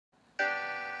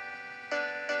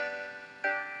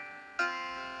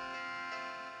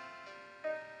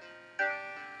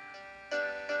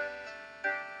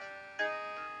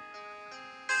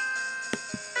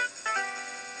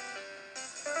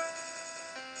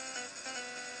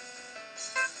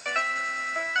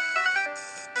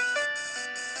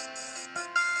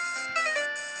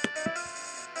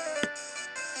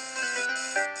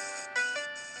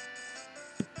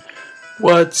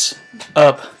What's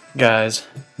up, guys?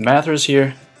 Mattherus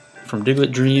here from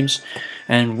Diglett Dreams,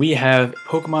 and we have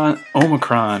Pokemon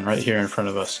Omicron right here in front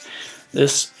of us.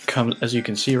 This comes, as you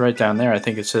can see right down there, I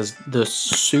think it says the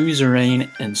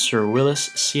Suzerain and Sir Willis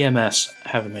CMS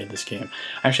have made this game.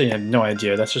 I actually have no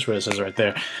idea, that's just what it says right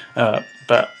there.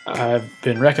 But I've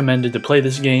been recommended to play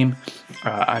this game.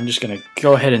 I'm just going to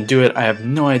go ahead and do it. I have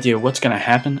no idea what's going to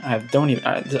happen.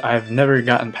 I've never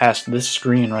gotten past this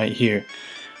screen right here.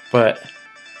 But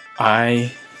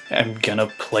I am gonna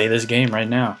play this game right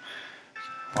now.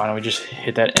 Why don't we just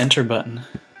hit that enter button?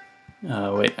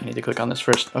 Wait, I need to click on this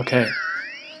first. Okay,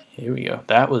 here we go.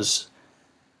 That was...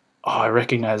 Oh, I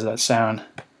recognize that sound.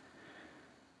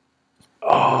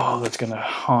 Oh, that's gonna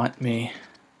haunt me.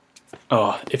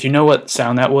 Oh, if you know what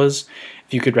sound that was,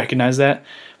 if you could recognize that,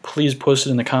 please post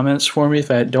it in the comments for me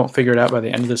if I don't figure it out by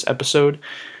the end of this episode.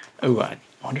 Oh, I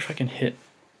wonder if I can hit...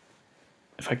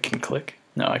 If I can click?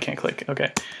 No, I can't click.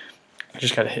 Okay. I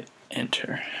just gotta hit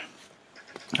enter.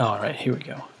 Alright, here we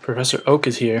go. Professor Oak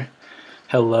is here.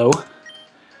 Hello.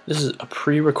 This is a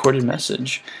pre-recorded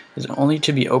message. It's only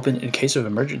to be opened in case of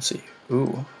emergency.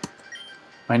 Ooh.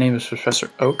 My name is Professor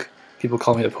Oak. People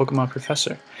call me the Pokemon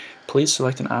Professor. Please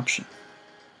select an option.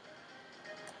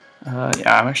 Yeah,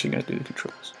 I'm actually gonna do the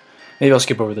controls. Maybe I'll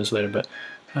skip over this later, but...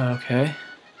 Okay.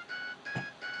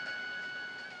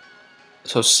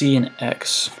 So C and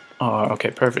X. Oh, okay,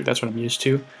 perfect. That's what I'm used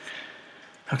to.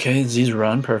 Okay, Z's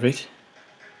run, perfect.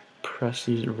 Press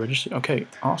these to register. Okay,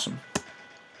 awesome.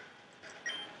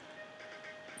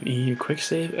 E quick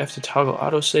save, F to toggle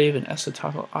auto save, and S to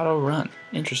toggle auto run.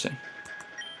 Interesting.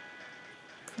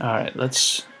 Alright,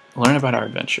 let's learn about our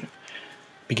adventure.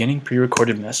 Beginning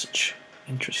pre-recorded message.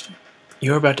 Interesting.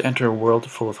 You are about to enter a world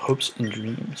full of hopes and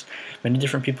dreams. Many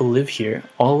different people live here,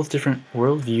 all with different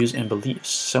worldviews and beliefs.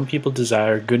 Some people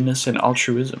desire goodness and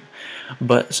altruism,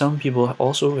 but some people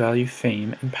also value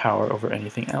fame and power over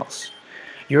anything else.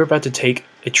 You are about to take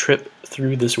a trip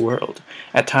through this world.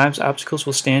 At times, obstacles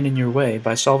will stand in your way.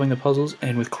 By solving the puzzles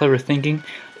and with clever thinking,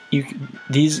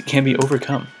 these can be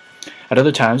overcome. At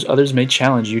other times, others may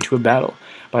challenge you to a battle.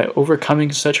 By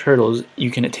overcoming such hurdles,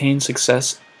 you can attain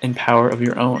success and power of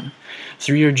your own.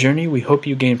 Through your journey, we hope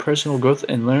you gain personal growth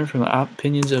and learn from the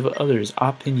opinions of others.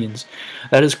 Opinions.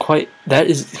 That is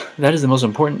the most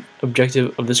important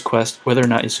objective of this quest, whether or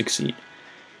not you succeed.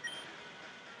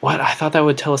 What? I thought that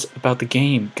would tell us about the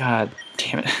game. God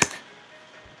damn it.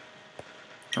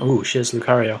 Oh, shit, it's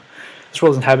Lucario. This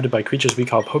world is inhabited by creatures we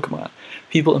call Pokemon.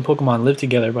 People and Pokemon live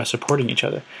together by supporting each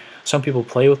other. Some people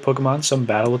play with Pokemon, some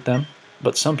battle with them,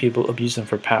 but some people abuse them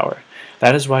for power.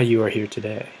 That is why you are here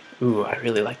today. Ooh, I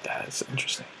really like that. It's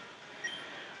interesting.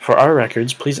 For our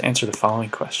records, please answer the following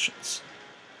questions.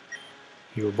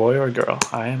 You a boy or a girl?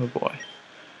 I am a boy.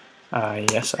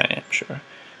 Yes, I am, sure.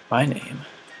 My name.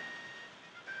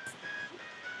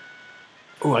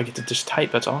 Ooh, I get to just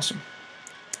type. That's awesome.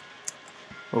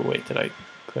 Oh, wait, did I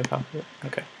click off it?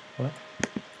 Okay. What?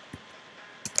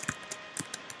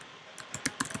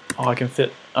 Oh, I can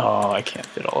fit... Oh, I can't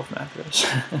fit all of Mattherus.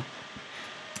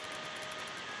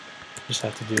 Just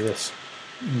have to do this.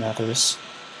 Mattherus.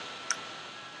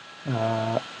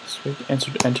 Sweet.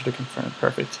 Enter to confirm.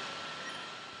 Perfect.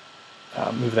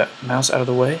 Move that mouse out of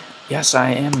the way. Yes,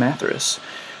 I am Mattherus.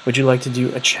 Would you like to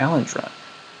do a challenge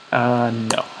run?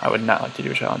 No, I would not like to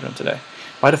do a challenge run today.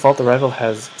 By default, the rival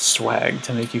has swag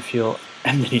to make you feel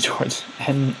enmity towards... I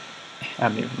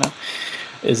don't even know.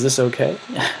 Is this okay?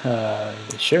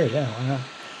 Sure, yeah, why not?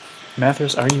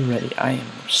 Mattherus, are you ready? I am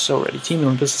so ready. Team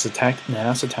Olympus has attacked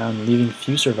Nanosa Town, leaving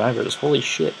few survivors. Holy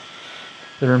shit.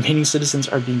 The remaining citizens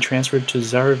are being transferred to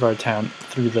Zarivar Town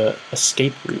through the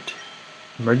escape route.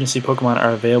 Emergency Pokemon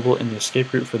are available in the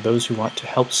escape route for those who want to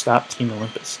help stop Team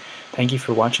Olympus. Thank you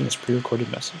for watching this pre-recorded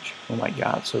message. Oh my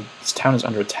god, so this town is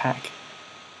under attack.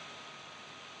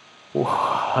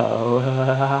 Whoa.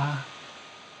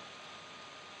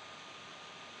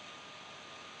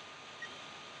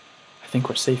 I think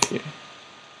we're safe here.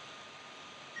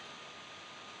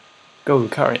 Go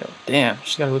Lucario. Damn,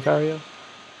 she's got a Lucario.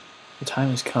 The time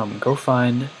has come. Go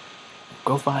find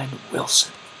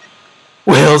Wilson.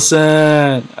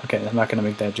 Wilson! Okay, I'm not gonna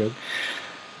make that joke.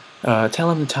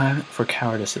 Tell him the time for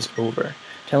cowardice is over.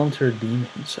 Tell him to redeem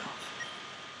himself.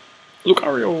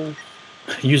 Lucario!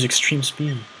 Use extreme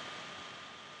speed.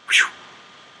 Whew.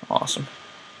 Awesome.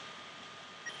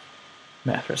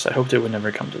 Mattherus, I hoped it would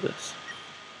never come to this.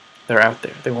 They're out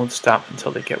there. They won't stop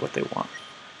until they get what they want.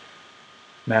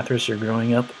 Mattherus, you're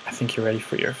growing up. I think you're ready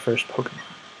for your first Pokemon.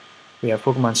 We have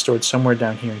Pokemon stored somewhere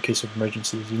down here in case of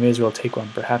emergencies. You may as well take one.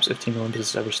 Perhaps if Team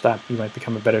Olympus ever stopped, you might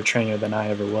become a better trainer than I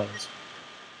ever was.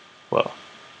 Well,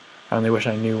 I only wish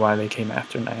I knew why they came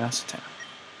after Nyasatown.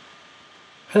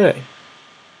 Hey!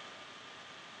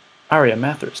 Arya,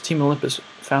 Mattherus, Team Olympus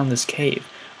found this cave.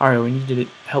 Arya, we need you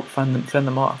to help fend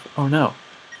them off. Oh no.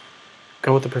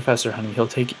 Go with the professor, honey. He'll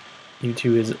take you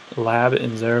to his lab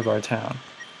in Zeravar Town.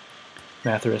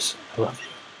 Mattherus, I love you.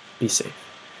 Be safe.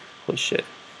 Holy shit.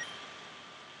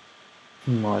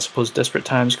 Well, I suppose desperate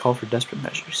times call for desperate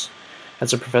measures.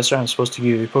 As a professor, I'm supposed to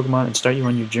give you a Pokemon and start you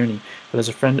on your journey, but as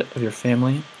a friend of your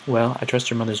family, well, I trust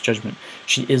your mother's judgment.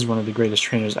 She is one of the greatest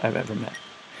trainers I've ever met.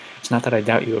 It's not that I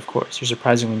doubt you, of course. You're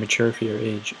surprisingly mature for your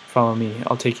age. Follow me.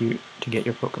 I'll take you to get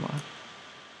your Pokemon.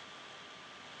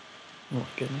 Oh my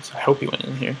goodness. I hope he went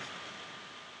in here.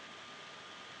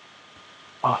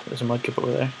 Oh, there's a Mudkip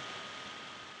over there.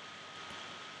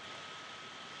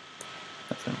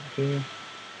 Nothing over here.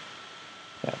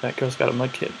 Yeah, that girl's got a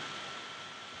Mudkip.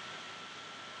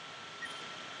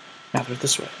 Now they're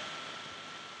this way.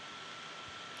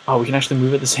 Oh, we can actually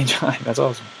move at the same time. That's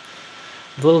awesome.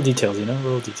 Little details, you know?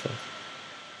 Little details.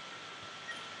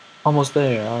 Almost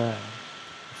there. Alright.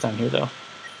 It's down here, though.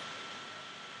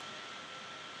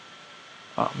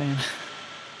 Oh, man.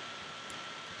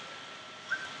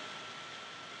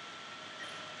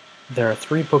 There are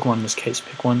 3 Pokemon in this case.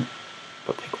 Pick one,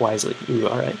 but pick wisely. Ooh,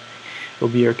 alright. It will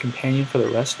be your companion for the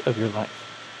rest of your life.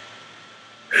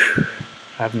 Whew.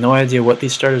 I have no idea what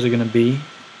these starters are going to be,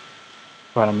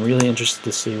 but I'm really interested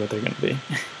to see what they're going to be.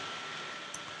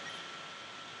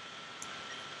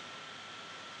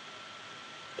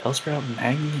 Bellsprout,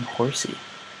 Magni, and Horsey.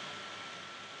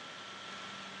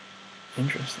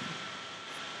 Interesting.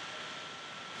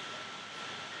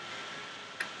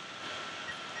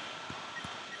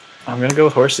 I'm going to go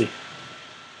with Horsey.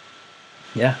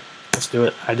 Yeah, let's do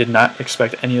it. I did not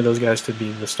expect any of those guys to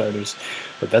be the starters,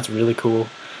 but that's really cool.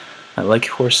 I like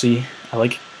Horsey. I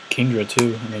like Kingdra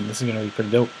too. I mean, this is going to be pretty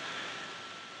dope.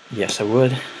 Yes, I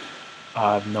would.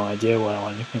 I have no idea what I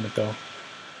want to nickname it though.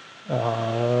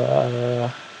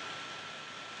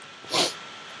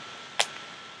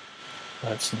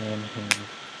 Let's name him.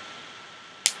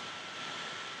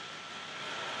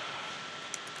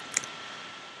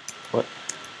 What?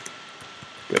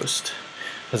 Ghost.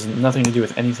 Has nothing to do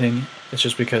with anything. It's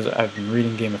just because I've been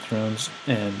reading Game of Thrones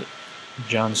and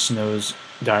Jon Snow's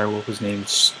direwolf was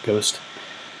named Ghost.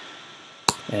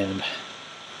 And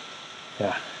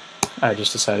yeah, I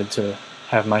just decided to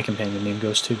have my companion named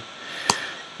Ghost too.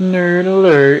 Nerd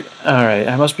alert. Alright,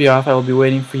 I must be off. I will be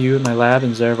waiting for you in my lab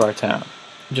in Zeravar Town.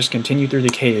 Just continue through the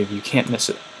cave. You can't miss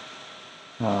it.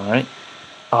 Alright.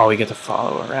 Oh, we get to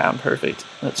follow around. Perfect.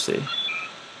 Let's see.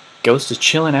 Ghost is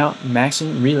chilling out,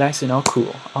 maxing, relaxing, all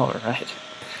cool. Alright.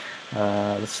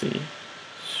 Let's see.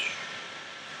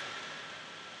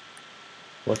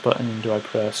 What button do I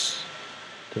press?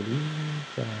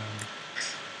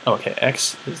 Okay,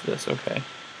 X is this. Okay.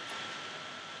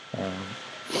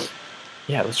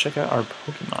 Yeah, let's check out our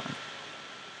Pokemon.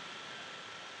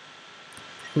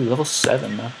 Ooh, level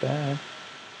 7, not bad.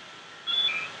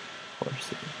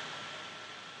 Horsey.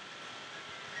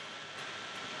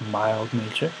 Mild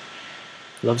nature.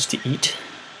 Loves to eat.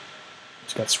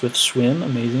 It's got Swift Swim,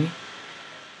 amazing.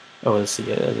 Oh, let's see,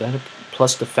 is that a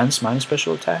plus defense minus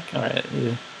special attack? Alright,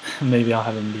 yeah. Maybe I'll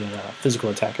have him be a physical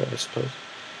attacker, I suppose.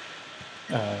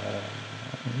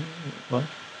 What?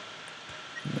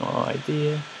 No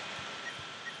idea.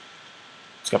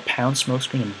 It's got Pound,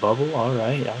 Smokescreen, and Bubble.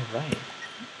 Alright, alright.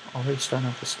 Already starting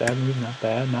off the stab move, not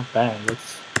bad, not bad.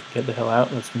 Let's get the hell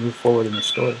out, let's move forward in the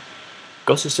story.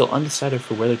 Ghost is still undecided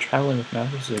for whether traveling with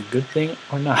Mattherus is a good thing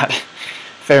or not.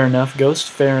 Fair enough, Ghost,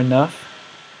 fair enough.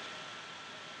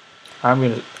 I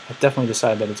definitely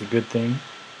decide that it's a good thing,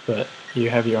 but you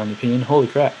have your own opinion. Holy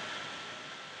crap.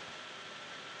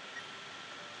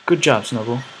 Good job,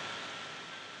 Snubble.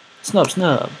 Snub,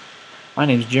 snub. My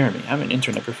name's Jeremy. I'm an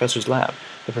intern at Professor's lab.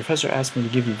 The professor asked me to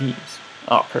give you these.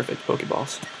 Oh, perfect.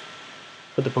 Pokeballs.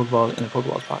 Put the Pokeball in the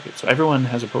Pokeball's pocket. So everyone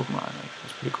has a Pokemon. Like,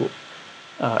 that's pretty cool.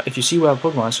 If you see wild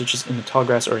Pokemon, such as in the tall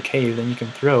grass or a cave, then you can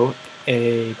throw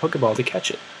a Pokeball to catch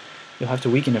it. You'll have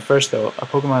to weaken it first, though. A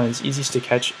Pokemon is easiest to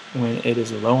catch when it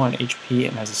is low on HP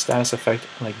and has a status effect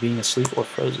like being asleep or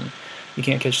frozen. You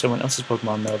can't catch someone else's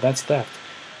Pokemon, though. That's theft.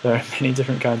 There are many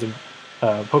different kinds of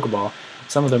Pokeball.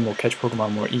 Some of them will catch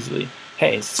Pokemon more easily.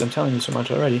 Hey, since I'm telling you so much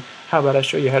already, how about I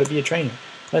show you how to be a trainer?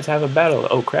 Let's have a battle.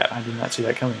 Oh crap, I did not see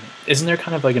that coming. Isn't there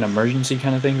kind of like an emergency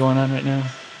kind of thing going on right now?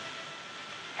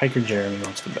 Hiker Jeremy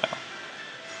wants to battle.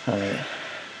 Alright.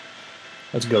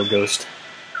 Let's go, Ghost.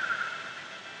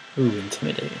 Ooh,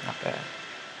 intimidating, not bad.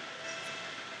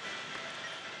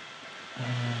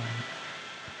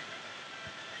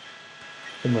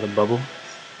 Him with a bubble.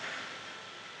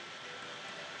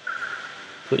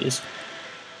 please.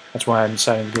 That's why I'm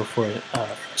deciding to go for a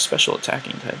special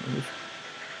attacking type move.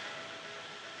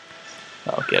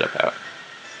 Oh, get up out.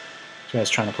 This guy's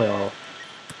trying to play all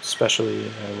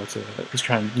especially, he's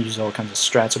trying to use all kinds of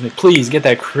strats on me. Please get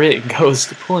that crit,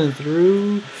 Ghost, pulling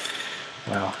through.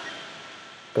 Wow.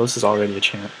 Ghost is already a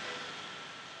champ.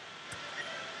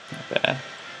 Not bad.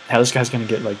 Now this guy's gonna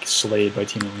get like slayed by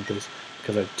Team Olympus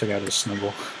because I took out his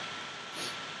Snubble.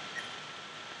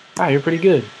 Ah, you're pretty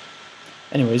good.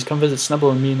 Anyways, come visit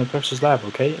Snubble and me in the Professor's lab,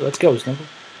 okay? Let's go, Snubble.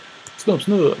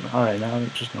 Snub. Alright, now I'm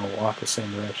just gonna walk the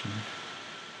same direction.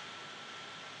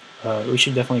 We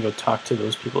should definitely go talk to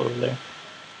those people over there,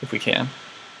 if we can.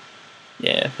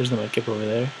 Yeah, there's no Mudkip over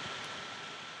there.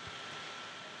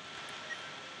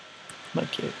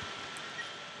 Mudkip.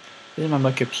 Isn't my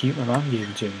Mudkip cute? My mom gave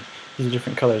him to me. He's a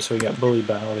different color, so he got bullied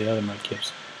by all the other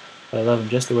Mudkips. But I love him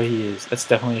just the way he is. That's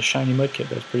definitely a shiny Mudkip.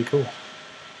 That's pretty cool.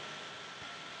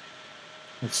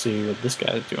 Let's see what this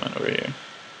guy's doing over here.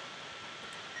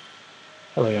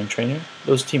 Hello, young trainer.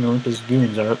 Those Team Olympus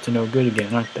goons are up to no good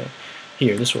again, aren't they?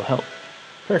 Here, this will help.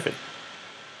 Perfect.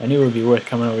 I knew it would be worth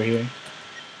coming over here.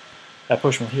 That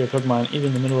potion will heal Pokemon even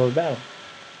in the middle of a battle.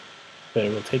 But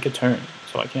it will take a turn,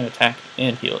 so I can't attack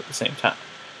and heal at the same time.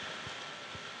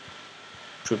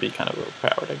 Which would be kind of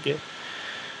overpowered, I get.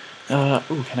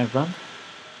 Ooh, can I run?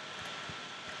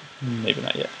 Maybe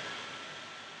not yet.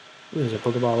 Ooh, there's a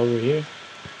Pokeball over here.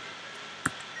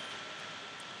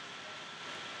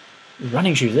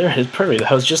 Running shoes, there it is, perfect.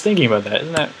 I was just thinking about that.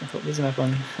 Isn't that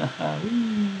funny?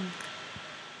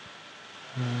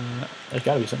 There's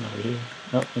gotta be something over here.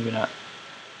 Nope, maybe not.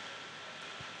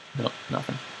 Nope,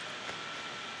 nothing.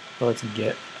 Well, let's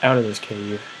get out of this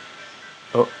cave.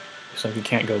 Oh, looks like we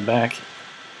can't go back.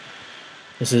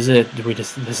 This is it.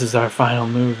 This is our final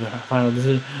move, our final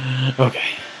decision.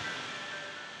 Okay.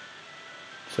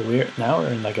 So now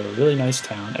we're in like a really nice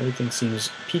town. Everything seems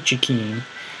peachy keen.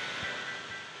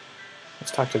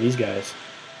 Let's talk to these guys.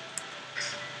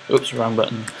 Oops, wrong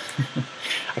button.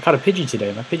 I caught a Pidgey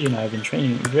today. My Pidgey and I have been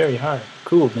training very hard.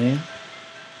 Cool, man.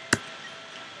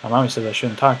 My mommy said I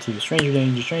shouldn't talk to you. Stranger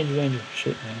danger, stranger danger.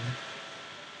 Shit, man.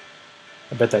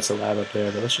 I bet that's a lab up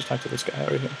there, but let's just talk to this guy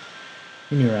over here.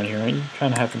 You're new around here, aren't you?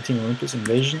 Trying to have some Team Olympus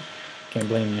invasion? Can't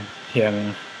blame you. Yeah,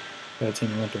 man. Got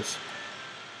Team Olympus.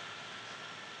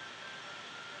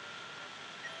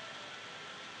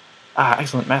 Ah,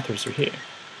 excellent. Mattherus are here.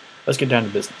 Let's get down to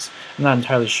business. I'm not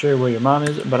entirely sure where your mom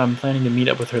is, but I'm planning to meet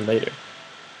up with her later.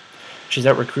 She's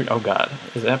out recruiting... Oh, God.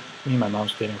 Is that me? My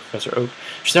mom's dating Professor Oak.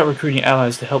 She's out recruiting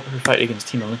allies to help her fight against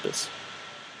Team Olympus.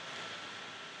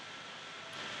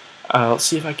 I'll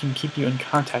see if I can keep you in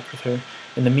contact with her.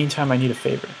 In the meantime, I need a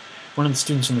favor. One of the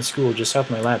students in the school just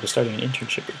south of my lab is starting an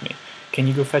internship with me. Can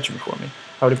you go fetch him for me?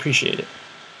 I would appreciate it.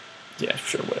 Yeah,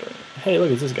 sure, whatever. Hey,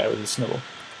 look, it's this guy with his Snubble.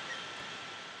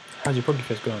 How's your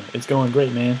Pokefest going? It's going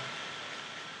great, man.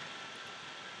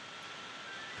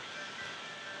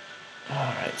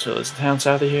 Alright, so there's a town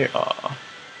south of here. Aw.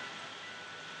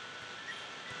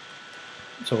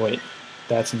 So wait,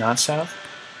 that's not south?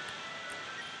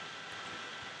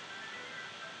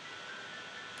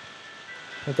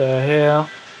 What the hell?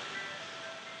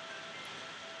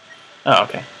 Oh,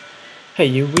 okay. Hey,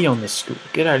 you, we own this school.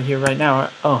 Get out of here right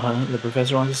now. Oh, huh? The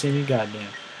professor wants to see me? Goddamn.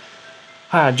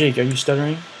 Hi, Jake, are you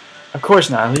stuttering? Of course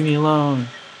not. Leave me alone.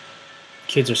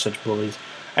 Kids are such bullies.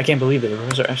 I can't believe it. The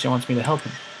professor actually wants me to help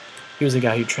him. He was the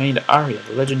guy who trained Arya,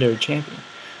 the legendary champion.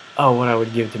 Oh, what I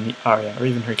would give to meet Arya, or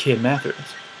even her kid,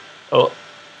 Mattherus. Oh,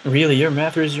 really? Your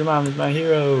Mattherus? Your mom is my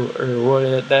hero. Or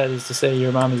what that is to say,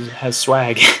 your mom has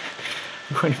swag.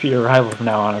 I'm going to be your rival from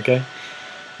now on, okay?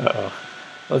 Uh-oh.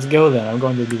 Let's go then. I'm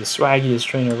going to be the swaggiest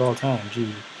trainer of all time.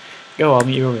 Gee. Go, I'll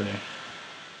meet you over there.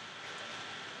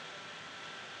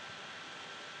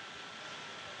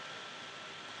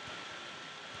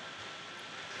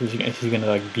 He's gonna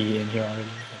like be in here already.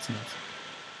 That's nice.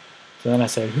 So then I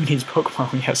said, who needs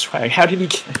Pokemon? We have swag. How did he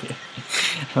get here?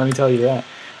 Let me tell you that.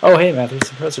 Oh hey Mattherus,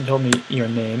 the professor told me your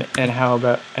name and how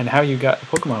you got a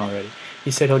Pokemon already.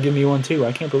 He said he'll give me one too.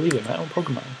 I can't believe it. My own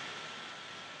Pokemon.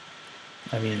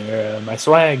 I mean, my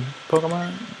swag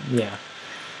Pokemon? Yeah.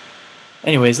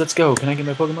 Anyways, let's go. Can I get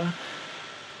my Pokemon?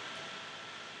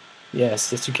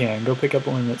 Yes, yes you can. Go pick up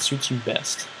one that suits you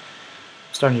best.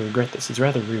 I'm starting to regret this. It's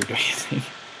rather rude, don't you think?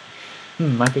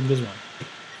 I picked this one.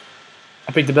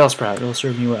 I picked the Bellsprout. It'll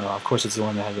serve me well. Of course, it's the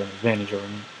one that has an advantage over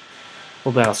me.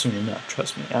 We'll battle soon enough.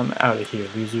 Trust me. I'm out of here,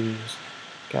 losers.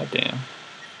 Goddamn.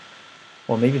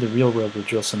 Well, maybe the real world will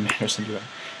drill some manners into it.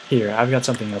 Here, I've got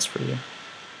something else for you.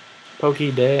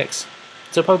 Pokédex.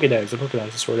 It's a Pokédex. A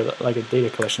Pokédex is sort of like a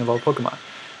data collection of all Pokemon.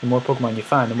 The more Pokemon you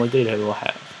find, the more data it will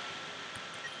have.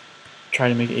 Try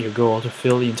to make it your goal to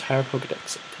fill the entire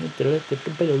Pokedex.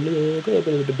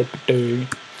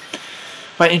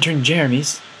 My intern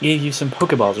Jeremy's gave you some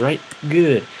Pokeballs, right?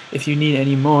 Good. If you need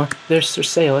any more, there's for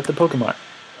sale at the Pokemart.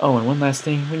 Oh, and one last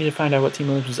thing, we need to find out what Team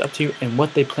Olympus is up to and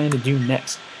what they plan to do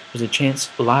next. There's a chance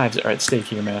lives are at stake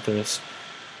here, Mattherus.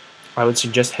 I would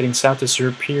suggest heading south to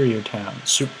Superior Town.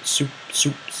 Soup.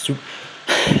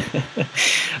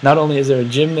 Not only is there a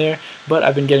gym there, but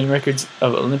I've been getting records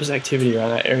of Olympus activity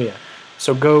around that area.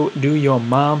 So go do your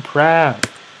mom proud.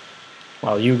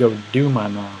 While you go do my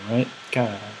mom, right?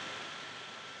 God.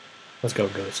 Let's go,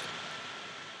 Ghost.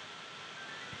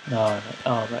 Alright.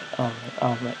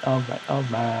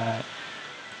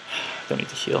 Don't need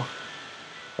to heal.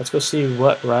 Let's go see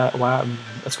what,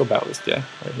 let's go battle this guy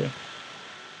right here.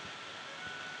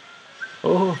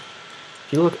 Oh, if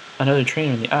you look another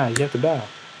trainer in the eyes, you have to bow.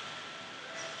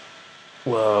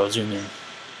 Whoa, zoom in.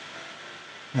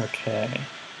 Okay.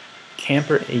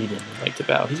 Camper Aiden would like to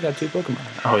bow. He's got 2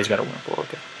 Pokemon. Oh, he's got a Wurmple,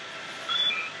 okay.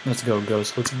 Let's go,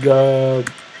 Ghost. Let's go.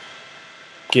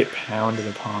 Get pounded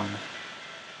upon.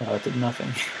 Oh, that did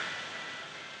nothing.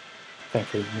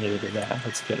 Thankfully, neither did that.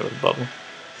 Let's get it with a bubble.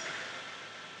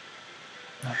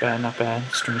 Not bad, not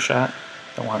bad. String shot.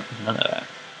 Don't want none of that.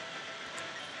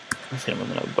 Let's hit him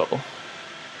with another bubble.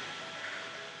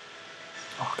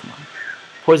 Oh, come on.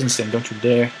 Poison Sting, don't you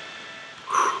dare.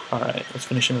 Alright, let's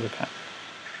finish him with a pound.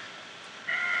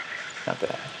 Not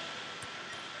bad.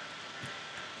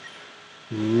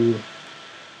 Ooh.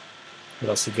 What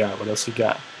else he got? What else he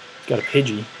got? He's got a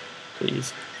Pidgey,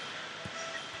 please.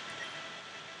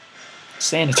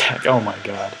 Sand attack. Oh my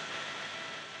god.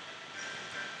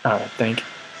 Alright, thank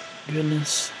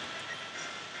goodness.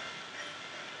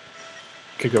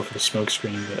 Could go for the smoke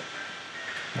screen, but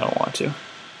I don't want to.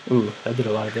 Ooh, that did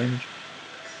a lot of damage.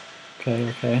 Okay,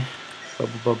 okay.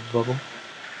 Bubble, bubble, bubble.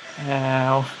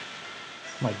 Ow.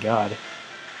 Oh my god.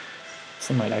 This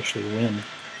thing might actually win.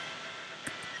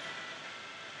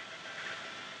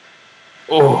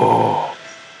 Oh!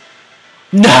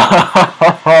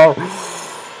 No!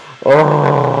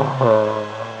 Oh!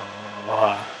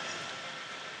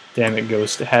 Damn it,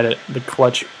 Ghost. Had it the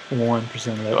clutch 1%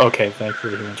 of okay,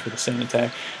 thankfully he went for the same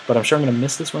attack. But I'm sure I'm going to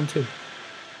miss this one too.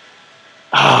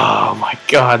 Oh my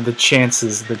god, the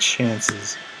chances, the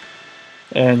chances.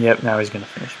 And yep, now he's going to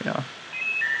finish me off.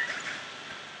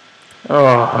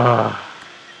 Oh,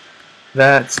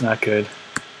 that's not good.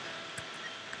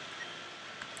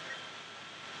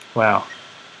 Wow.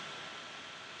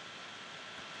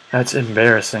 That's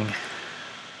embarrassing.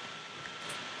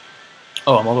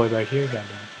 Oh, I'm all the way back here?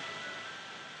 Goddamn.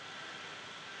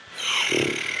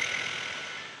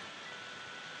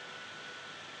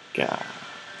 God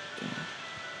damn.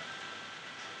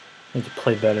 I need to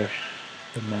play better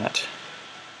than that.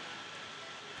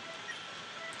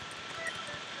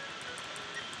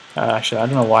 Actually, I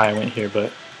don't know why I went here,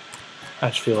 but I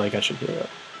just feel like I should heal up.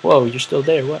 Whoa, you're still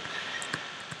there, what?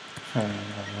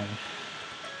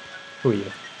 Who are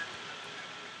you?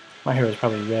 My hero is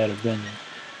probably Red or Brendan.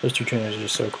 Those 2 trainers are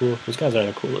just so cool. Those guys are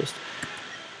the coolest.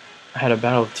 I had a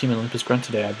battle with Team Olympus Grunt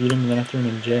today. I beat him and then I threw him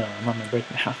in jail. I'm on my break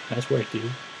now. Nice work, dude.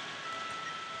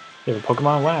 You have a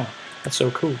Pokemon? Wow. That's so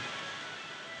cool.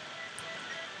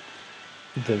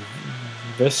 The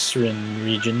Vesrin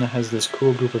region has this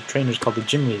cool group of trainers called the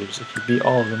Gym Leaders. If you beat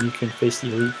all of them, you can face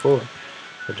the Elite Four.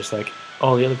 They're just like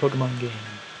all the other Pokemon games.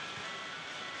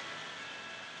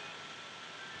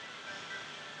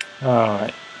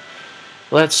 Alright.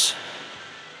 Let's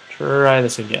try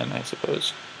this again, I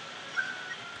suppose.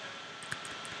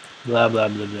 Blah, blah,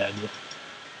 blah, blah, blah.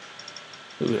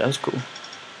 Ooh, that was cool.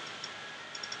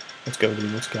 Let's go,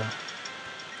 dude. Let's go.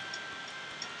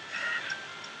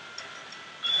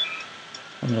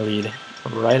 I'm going to lead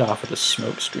right off with a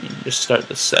smoke screen. Just start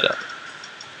the setup.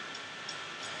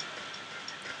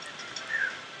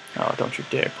 Oh, don't you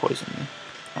dare poison me.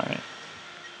 Alright.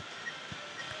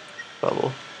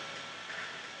 Bubble.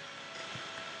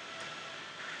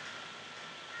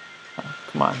 Oh,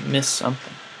 come on, miss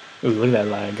something. Ooh, look at that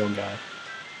lag, oh god.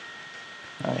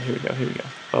 Alright, here we go, here we go.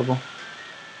 Bubble.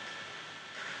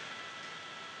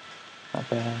 Not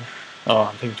bad. Oh,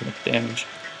 I'm taking too much damage.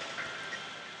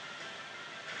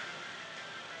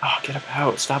 Oh, get up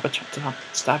out. Stop it.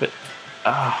 Stop it.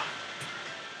 Ah.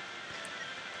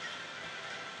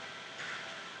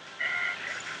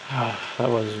 Ah, that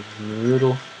was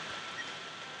brutal.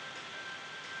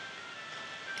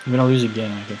 I'm gonna lose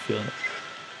again, I can feel it.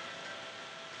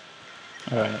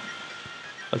 Alright.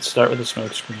 Let's start with a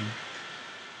smoke screen.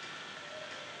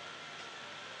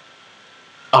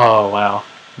 Oh wow.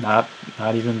 Not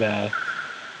even bad.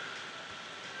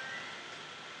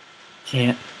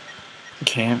 Can't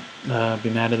Can't be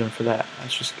mad at him for that.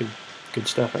 That's just good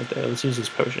stuff right there. Let's use this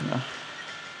potion now.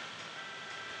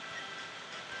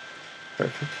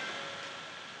 Perfect.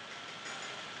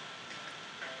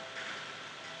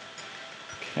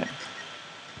 Okay.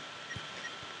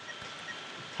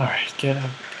 Alright, get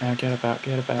up, get about,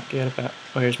 get about, get about.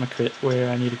 Where's my crit? Where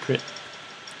I need a crit?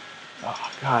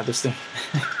 Oh god, this thing.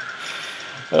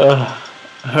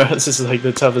 This is like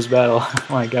the toughest battle. Oh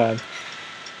my god.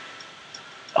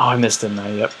 Oh, I missed him now,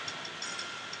 yep.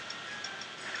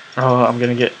 Oh, I'm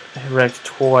gonna get wrecked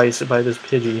twice by this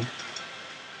Pidgey.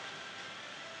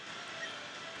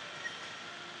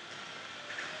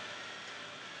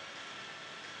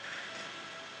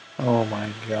 Oh my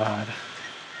god.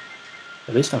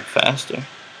 At least I'm faster.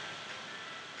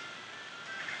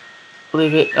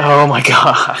 Believe it. Oh my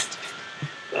god.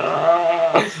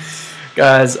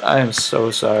 Guys, I am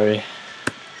so sorry.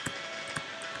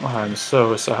 Oh, I'm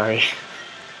so sorry.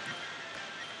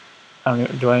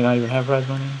 Do I not even have prize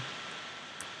money?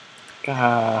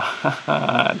 God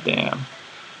damn.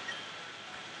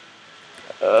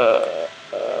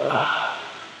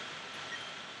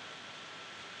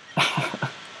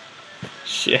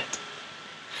 Shit.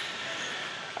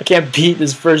 I can't beat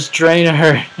this first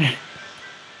trainer.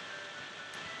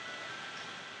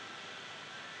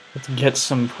 Let's get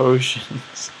some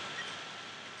potions.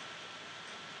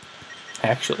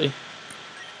 Actually,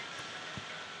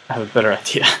 I have a better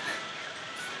idea.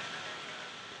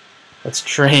 Let's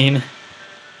train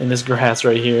in this grass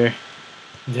right here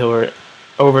until we're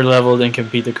over leveled and can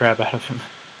beat the crap out of him.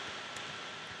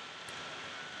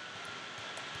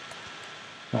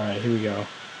 Alright, here we go.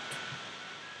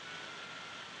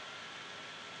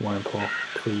 Wurmple,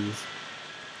 please.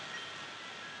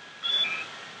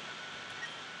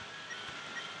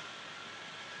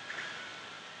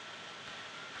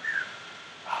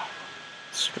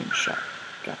 String shot.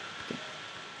 God damn.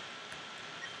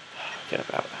 Get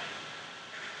about.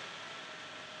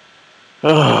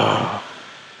 Oh.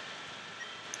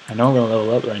 I know I'm gonna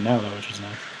level up right now though, which is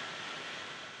nice.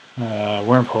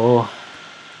 Wurmple.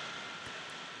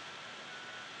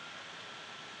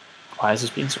 Why is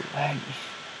this being so laggy?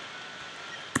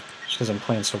 Just because I'm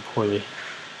playing so poorly.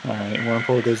 Alright,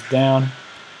 Wurmple goes down.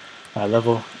 My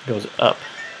level goes up.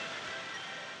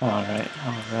 Alright,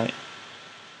 alright.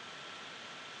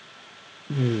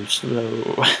 Ooh,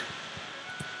 slow.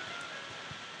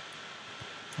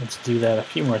 Let's do that a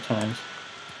few more times.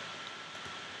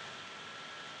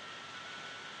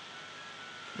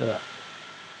 Ugh.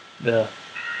 I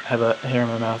have a hair in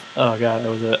my mouth. Oh god, that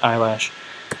was an eyelash.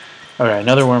 Alright,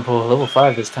 another Wurmple, level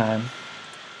 5 this time.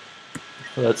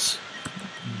 Let's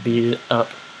beat it up.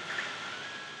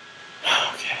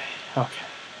 Okay, okay,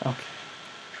 okay.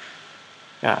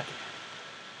 God.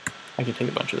 I can take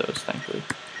a bunch of those, thankfully.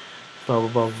 Bubble,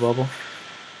 bubble, bubble.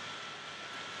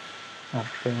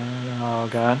 Oh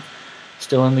god.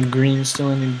 Still in the green, still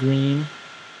in the green.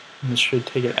 This should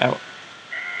take it out.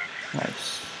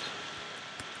 Nice.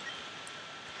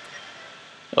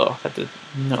 Oh, that did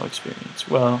no experience.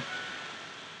 Well,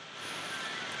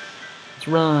 let's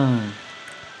run.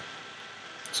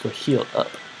 Let's go heal up,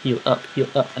 heal up, heal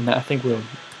up. And I think we'll,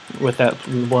 with that,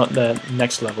 we want that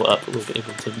next level up, we'll be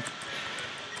able to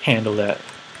handle that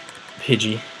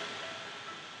Pidgey.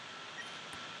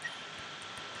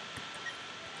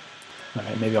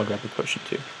 Alright, maybe I'll grab the potion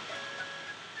too.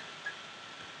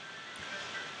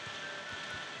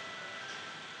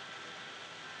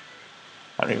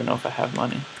 I don't even know if I have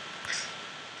money.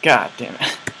 God damn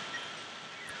it.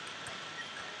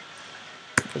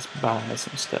 Let's buy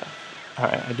some stuff.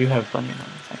 Alright, I do have plenty of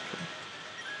money, thankfully.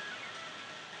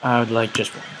 I would like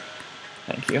just one.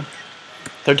 Thank you.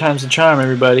 Third time's the charm,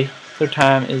 everybody. Third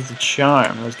time is the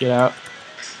charm. Let's get out.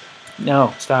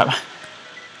 No, stop.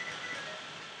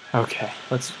 Okay,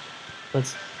 let's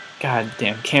god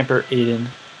damn, Camper Aiden,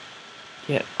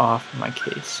 get off my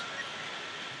case.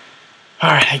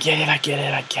 Alright, I get it, I get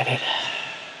it, I get it.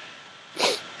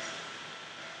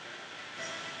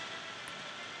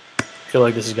 I feel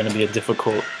like this is gonna be a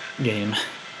difficult game.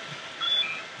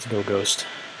 Let's go Ghost.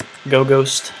 Go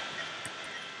Ghost.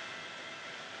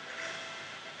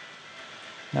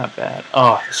 Not bad.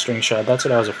 Oh, the string shot, that's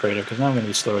what I was afraid of, because now I'm gonna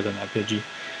be slower than that Pidgey.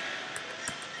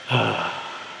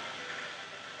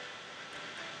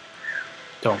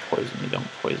 Don't poison me, don't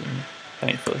poison me.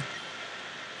 Thankfully.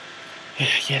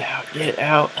 Get out, get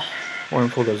out.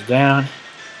 Wurmple goes down.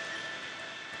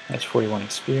 That's 41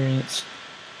 experience.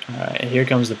 Alright, here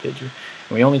comes the Pidgey. And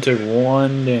we only took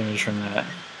 1 damage from that,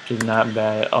 which is not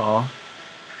bad at all.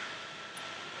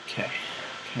 Okay,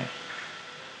 okay.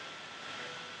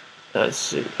 Let's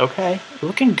see. Okay,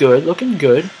 looking good, looking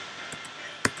good.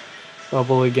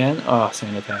 Bubble again. Oh,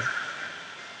 sand attack.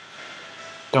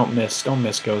 Don't miss,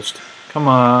 Ghost. Come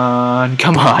on,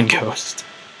 Ghost.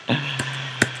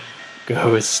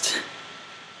 Ghost.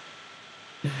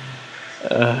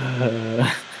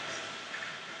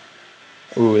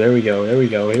 Ooh, there we go, here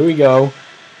we go.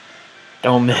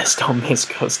 Don't miss,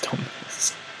 Ghost, don't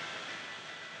miss.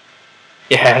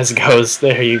 Yes, Ghost,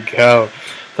 there you go.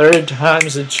 Third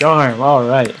time's the charm,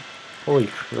 alright. Holy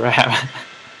crap.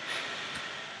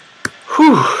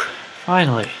 Whew,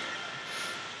 finally.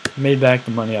 Made back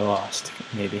the money I lost,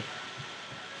 maybe.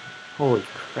 Holy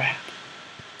crap.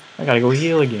 I gotta go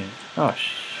heal again. Oh,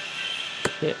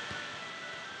 shit.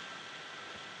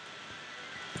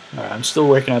 Alright, I'm still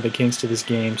working out the kinks to this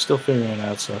game, still figuring it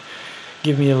out, so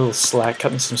give me a little slack,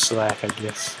 cut me some slack, I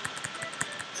guess.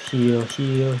 Heal,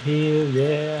 heal, heal,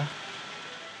 yeah.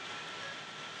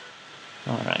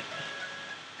 Alright.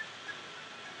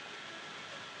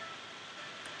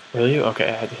 Will you? Okay,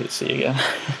 I had to hit C again.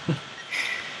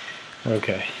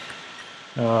 Okay.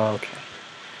 Okay.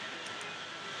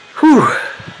 Whew!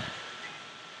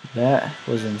 That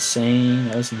was insane.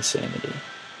 That was insanity.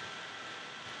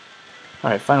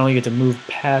 Alright, finally get to move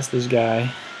past this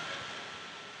guy.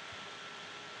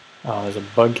 Oh, there's a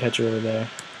bug catcher over there.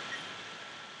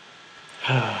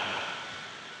 I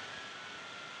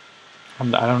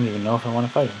don't even know if I want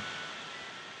to fight him.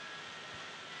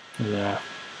 Yeah.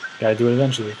 Gotta do it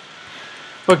eventually.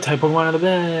 Bug type Pokemon out of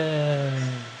bed!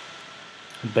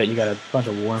 I bet you got a bunch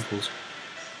of Wurmples.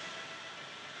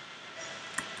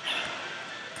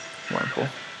 Wurmple.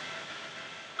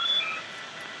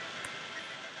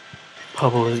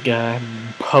 Pubble this guy.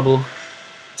 Pubble.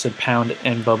 It said pound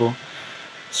and bubble.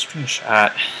 String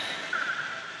shot.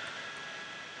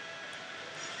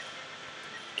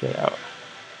 Get out.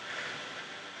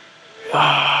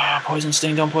 Ah, poison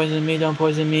sting, don't poison me, don't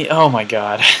poison me. Oh my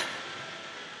god.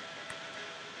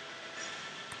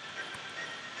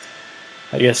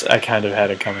 I guess I kind of had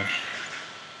it coming.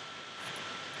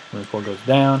 Wurmple goes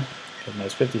down. Get a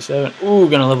nice 57. Ooh,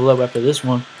 gonna level up after this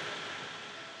one.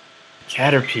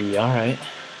 Caterpie, alright.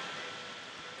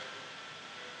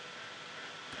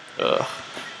 Ugh.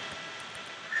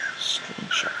 String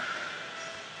shot.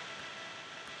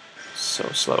 So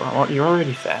slow. You're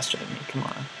already faster than me, come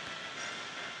on.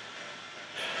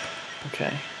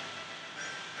 Okay.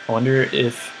 I wonder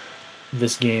if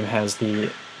this game has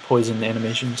the poison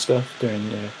animation stuff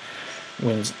during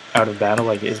when it's out of battle.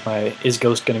 Like, is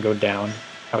Ghost gonna go down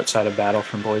outside of battle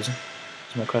from poison?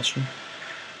 Is my question.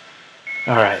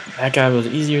 Alright, that guy was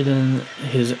easier than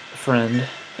his friend,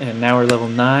 and now we're level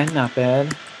 9, not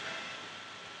bad.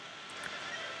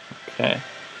 Okay.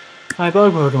 My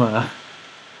bug Pokemon!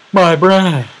 My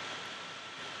brain!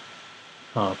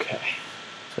 Okay.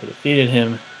 So I defeated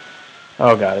him.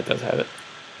 Oh god, it does have it.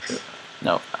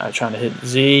 No, I'm trying to hit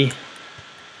Z.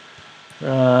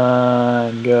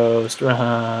 Run, Ghost,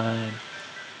 run.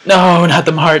 No, not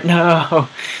the Mart, no!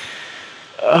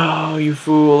 Oh, you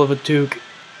fool of a toque.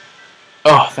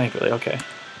 Oh, thankfully, okay.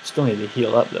 Still need to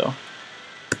heal up, though.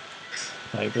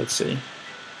 Like, let's see.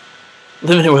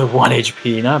 Limited with 1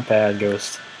 HP, not bad,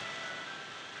 Ghost.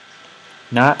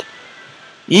 Not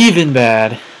even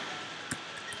bad.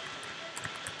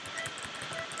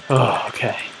 Oh,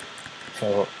 okay.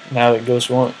 So, now that Ghost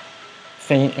won't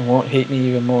faint and won't hate me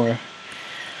even more.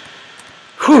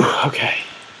 Whew, okay.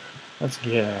 Let's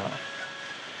get out.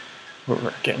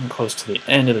 We're getting close to the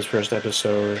end of this first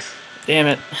episode. Damn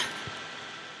it.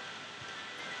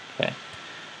 Okay.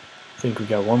 I think we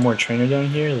got one more trainer down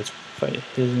here. Let's fight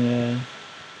his man.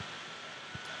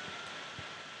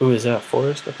 Ooh, is that a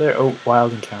forest up there? Oh,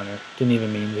 wild encounter. Didn't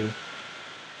even mean to.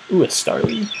 Ooh, a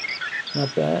Starly.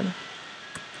 Not bad.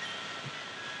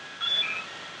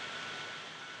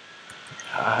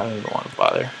 I don't even want to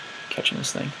bother catching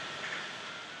this thing.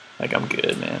 Like, I'm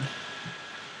good, man.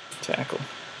 Tackle.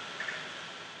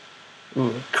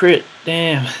 Ooh, crit.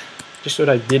 Damn. Just what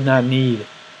I did not need.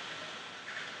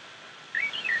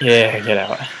 Yeah, get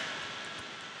out.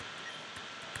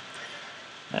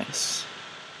 Nice.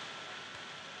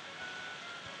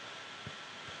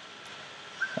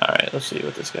 Alright, let's see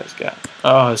what this guy's got.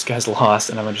 Oh, this guy's lost,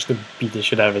 and I'm just gonna beat the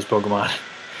shit out of his Pokemon.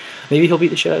 Maybe he'll beat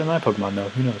the shit out of my Pokemon, though.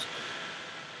 Who knows?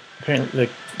 Apparently,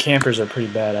 the campers are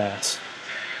pretty badass.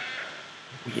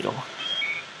 Weedle.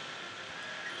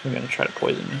 They're gonna try to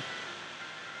poison me.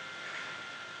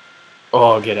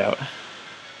 Oh, get out.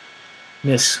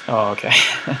 Miss. Oh, okay.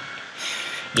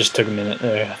 Just took a minute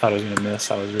there. I thought I was gonna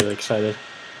miss. I was really excited.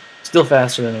 Still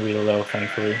faster than the Weedle, though,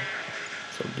 thankfully.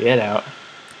 So get out.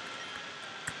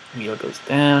 Weedle goes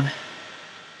down.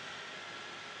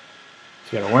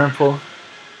 So you got a Wurmple.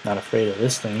 Not afraid of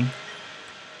this thing.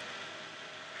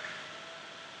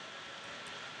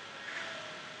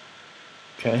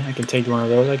 Okay, I can take one of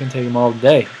those. I can take them all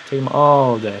day. Take them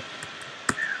all day.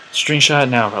 String shot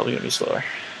now, probably gonna be slower.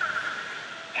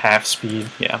 Half speed,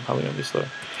 yeah, probably gonna be slower.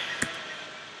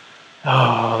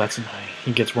 Oh, that's annoying.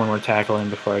 He gets one more tackle in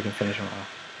before I can finish him off.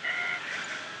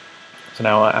 So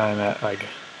now I'm at like,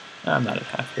 I'm not at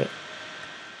half yet.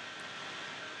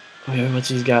 Okay, what's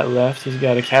he's got left? He's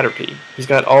got a Caterpie. He's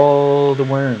got all the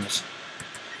worms.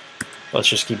 Let's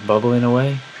just keep bubbling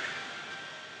away.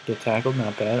 Get tackled,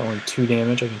 not bad. Only 2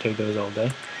 damage. I can take those all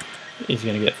day. He's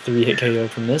going to get 3 hit KO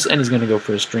from this, and he's going to go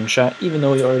for a string shot, even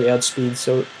though he already outspeed,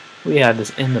 so we had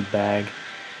this in the bag.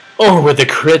 Oh, with the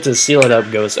crit to seal it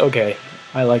up, Ghost. Okay,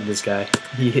 I like this guy.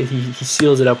 He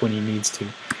seals it up when he needs to.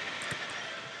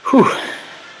 Whew.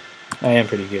 I am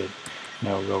pretty good.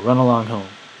 Now we'll go run along home.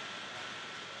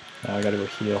 Now I gotta go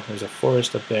heal. There's a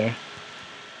forest up there.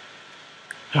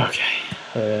 Okay,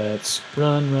 let's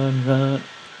run, run, run.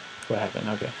 What happened?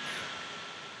 Okay.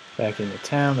 Back into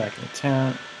town, back into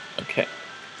town. Okay,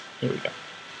 here we go.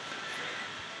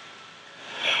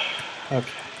 Okay.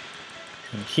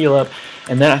 Heal up.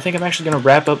 And then I think I'm actually going to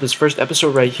wrap up this first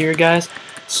episode right here, guys.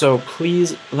 So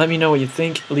please let me know what you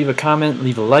think. Leave a comment,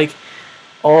 leave a like.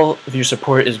 All of your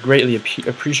support is greatly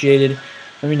appreciated.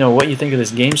 Let me know what you think of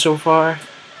this game so far.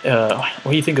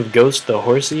 What do you think of Ghost the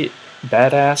Horsey?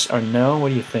 Badass or no? What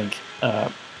do you think?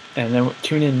 And then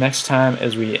tune in next time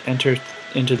as we enter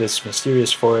into this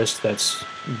mysterious forest that's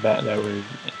I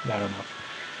don't know.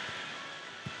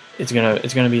 It's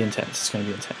gonna be intense. It's gonna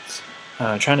be intense.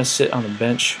 Trying to sit on the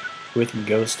bench with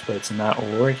Ghost, but it's not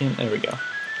working. There we go.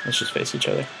 Let's just face each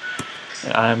other.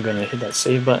 And I'm gonna hit that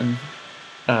save button.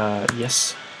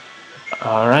 Yes.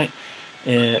 All right.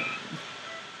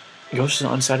 Ghost is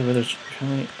on the side of the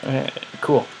other.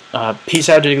 Cool. Peace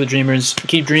out, Diggler Dreamers.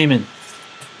 Keep dreaming.